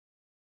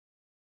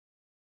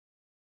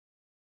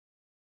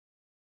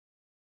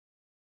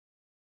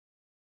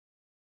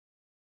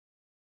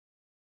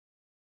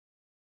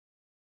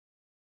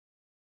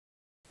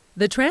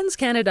The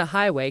Trans-Canada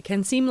Highway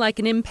can seem like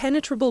an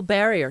impenetrable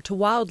barrier to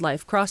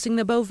wildlife crossing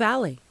the Bow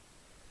Valley.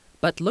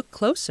 But look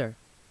closer.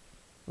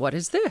 What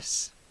is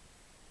this?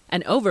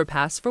 An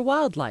overpass for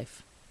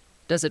wildlife.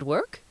 Does it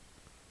work?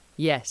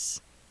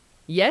 Yes.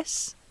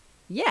 Yes.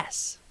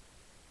 Yes.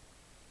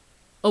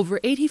 Over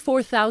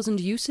 84,000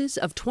 uses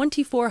of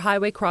 24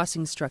 highway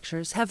crossing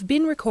structures have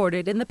been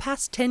recorded in the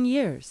past 10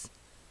 years.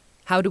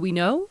 How do we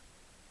know?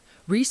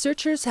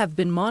 Researchers have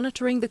been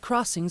monitoring the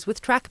crossings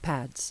with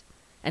trackpads,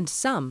 and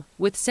some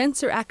with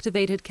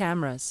sensor-activated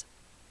cameras.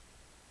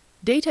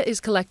 Data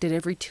is collected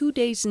every 2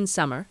 days in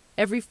summer,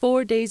 every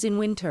 4 days in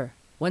winter.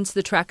 Once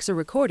the tracks are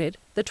recorded,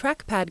 the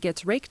trackpad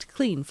gets raked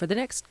clean for the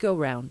next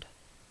go-round.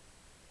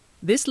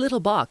 This little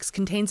box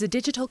contains a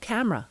digital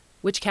camera,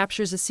 which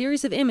captures a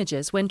series of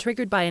images when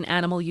triggered by an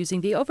animal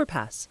using the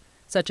overpass,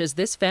 such as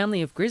this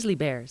family of grizzly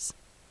bears.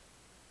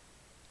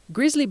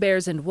 Grizzly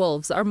bears and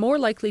wolves are more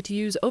likely to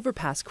use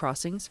overpass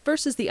crossings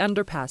versus the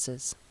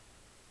underpasses.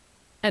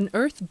 An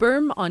earth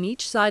berm on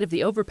each side of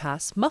the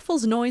overpass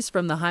muffles noise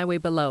from the highway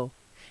below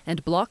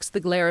and blocks the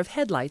glare of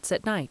headlights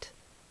at night.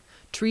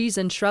 Trees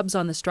and shrubs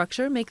on the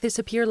structure make this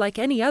appear like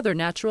any other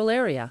natural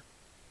area.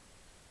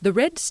 The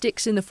red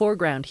sticks in the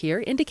foreground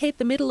here indicate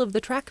the middle of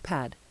the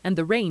trackpad and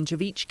the range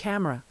of each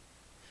camera.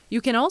 You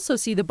can also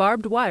see the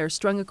barbed wire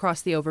strung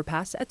across the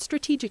overpass at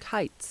strategic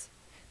heights.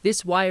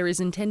 This wire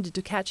is intended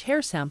to catch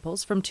hair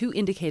samples from 2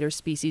 indicator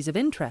species of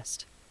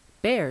interest,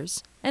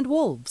 bears and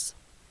wolves.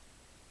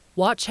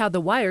 Watch how the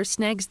wire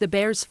snags the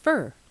bear's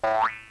fur.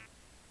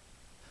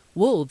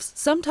 Wolves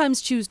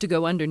sometimes choose to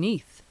go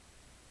underneath.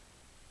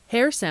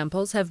 Hair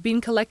samples have been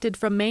collected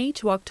from May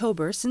to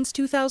October since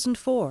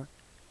 2004.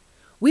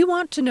 We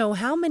want to know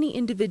how many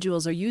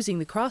individuals are using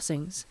the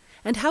crossings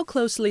and how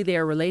closely they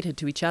are related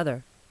to each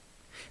other.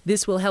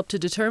 This will help to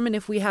determine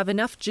if we have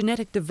enough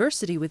genetic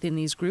diversity within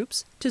these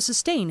groups to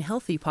sustain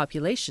healthy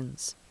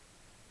populations.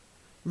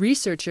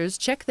 Researchers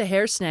check the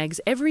hair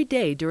snags every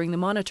day during the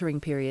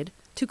monitoring period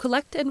to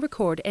collect and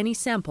record any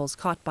samples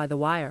caught by the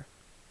wire.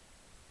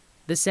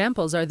 The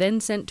samples are then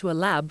sent to a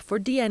lab for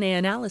DNA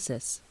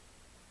analysis.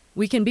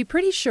 We can be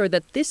pretty sure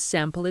that this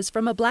sample is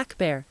from a black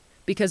bear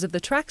because of the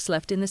tracks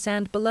left in the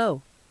sand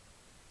below.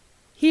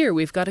 Here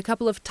we've got a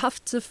couple of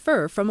tufts of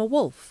fur from a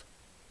wolf.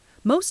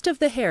 Most of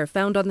the hair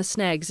found on the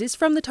snags is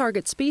from the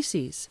target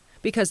species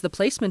because the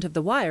placement of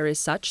the wire is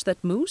such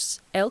that moose,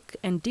 elk,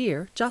 and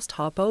deer just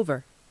hop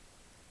over.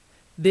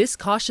 This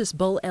cautious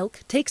bull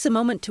elk takes a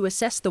moment to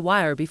assess the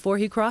wire before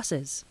he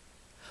crosses.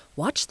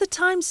 Watch the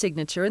time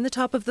signature in the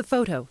top of the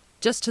photo,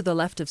 just to the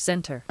left of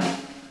center.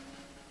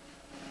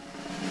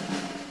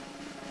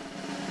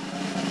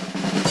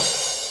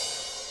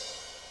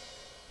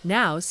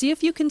 Now see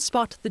if you can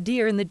spot the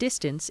deer in the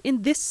distance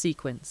in this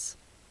sequence.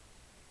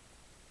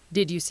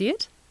 Did you see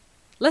it?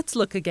 Let's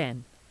look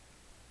again.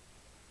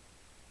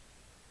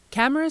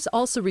 Cameras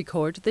also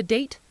record the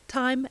date,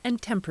 time, and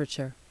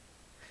temperature.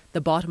 The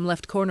bottom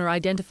left corner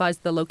identifies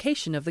the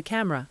location of the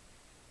camera.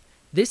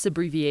 This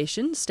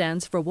abbreviation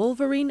stands for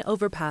Wolverine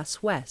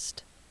Overpass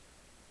West.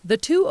 The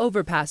 2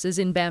 overpasses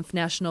in Banff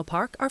National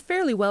Park are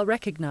fairly well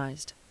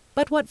recognized,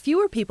 but what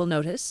fewer people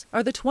notice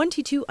are the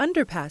 22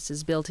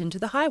 underpasses built into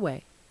the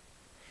highway.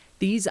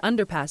 These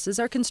underpasses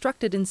are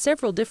constructed in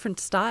several different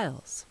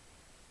styles.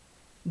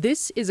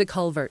 This is a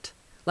culvert,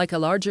 like a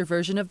larger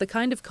version of the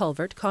kind of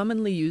culvert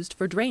commonly used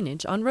for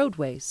drainage on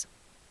roadways.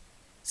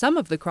 Some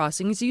of the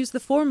crossings use the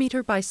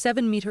 4-meter by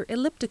 7-meter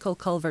elliptical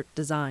culvert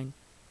design.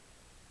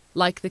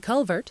 Like the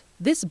culvert,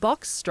 this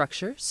box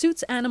structure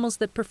suits animals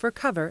that prefer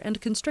cover and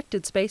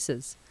constricted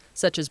spaces,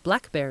 such as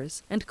black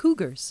bears and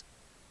cougars.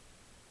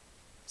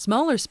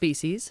 Smaller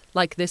species,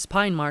 like this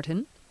pine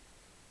marten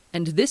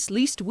and this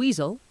least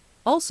weasel,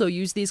 also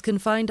use these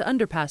confined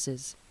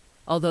underpasses,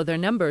 although their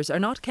numbers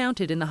are not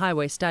counted in the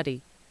highway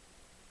study.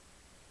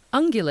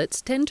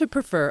 Ungulates tend to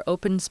prefer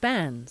open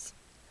spans.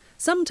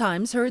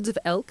 Sometimes herds of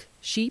elk,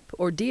 sheep,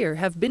 or deer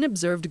have been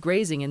observed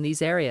grazing in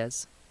these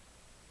areas.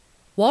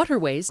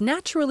 Waterways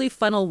naturally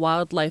funnel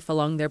wildlife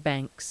along their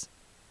banks.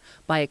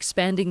 By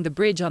expanding the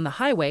bridge on the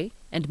highway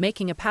and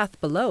making a path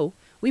below,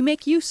 we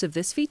make use of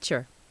this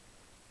feature.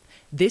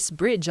 This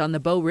bridge on the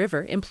Bow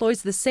River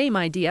employs the same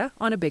idea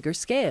on a bigger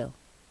scale.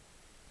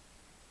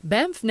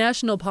 Banff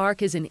National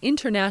Park is an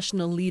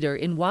international leader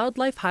in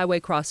wildlife highway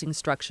crossing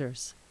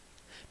structures.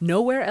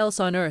 Nowhere else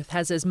on Earth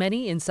has as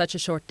many in such a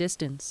short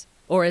distance,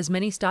 or as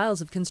many styles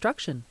of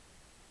construction.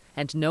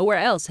 And nowhere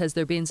else has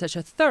there been such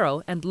a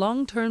thorough and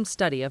long-term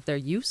study of their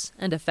use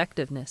and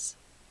effectiveness.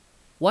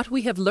 What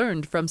we have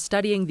learned from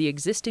studying the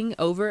existing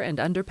over- and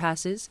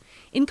underpasses,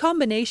 in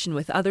combination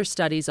with other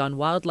studies on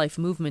wildlife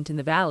movement in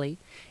the valley,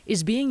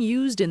 is being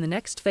used in the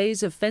next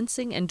phase of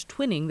fencing and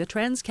twinning the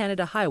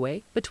Trans-Canada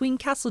Highway between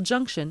Castle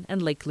Junction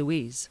and Lake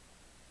Louise.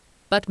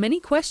 But many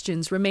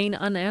questions remain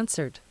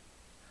unanswered.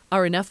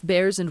 Are enough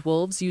bears and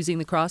wolves using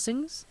the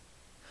crossings?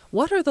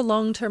 What are the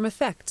long-term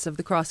effects of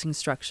the crossing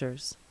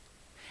structures?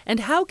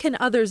 And how can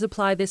others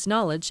apply this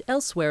knowledge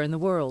elsewhere in the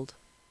world?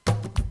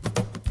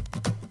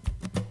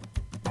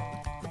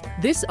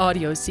 This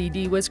audio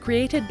CD was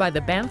created by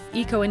the Banff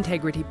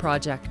EcoIntegrity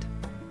Project.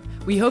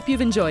 We hope you've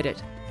enjoyed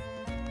it.